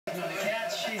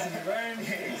she's in the room.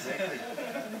 Yeah,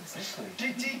 exactly.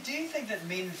 Do you think that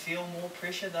men feel more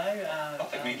pressure though? I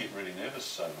think men get really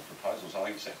nervous over proposals. I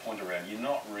think it's that point around you're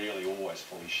not really always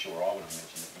fully sure. I would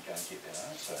imagine that you go and get that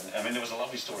answer. And, I mean, there was a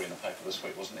lovely story in the paper this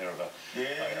week, wasn't there, of a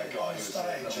guy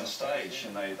who was on stage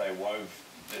and they wove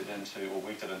it into, or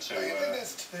weaved it into... I think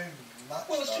that's too much.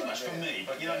 Well, it's too much for me,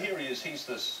 but you know, here he is. He's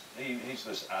this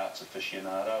arts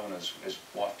aficionado, and his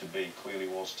wife-to-be clearly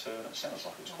was too. And it sounds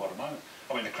like it was quite a moment.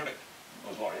 I mean, the critic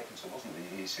was Laurie Atkinson, wasn't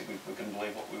he? He said we couldn't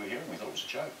believe what we were hearing. We thought it was a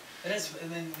joke. It is,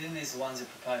 and then there's the ones that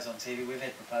propose on TV. We've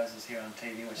had proposals here on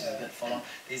TV, which is a bit full on.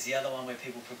 There's the other one where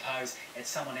people propose at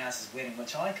someone else's wedding,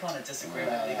 which I kind of disagree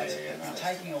with because you're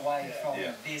taking away from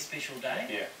their special day.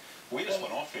 Yeah. Where this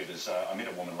one off it is, I met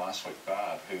a woman last week,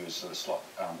 Barb, who is this like,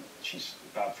 she's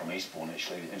Barb from Eastbourne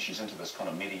actually, and she's into this kind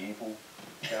of medieval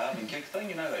gardening gig thing.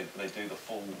 You know, they do the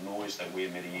full noise, they wear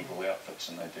medieval outfits,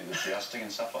 and they do the jousting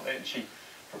and stuff like that. And she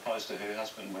proposed to her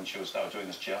husband when they were doing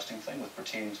this jousting thing with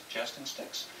pretend jousting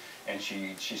sticks. And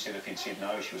she said if he'd said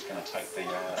no, she was going to take the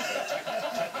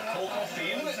cork off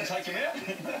the end of it and take him out.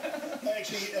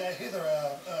 Actually, Heather,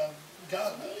 our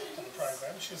gardener on the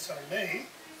program, she was telling me,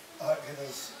 I hope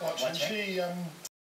Heather's watching, she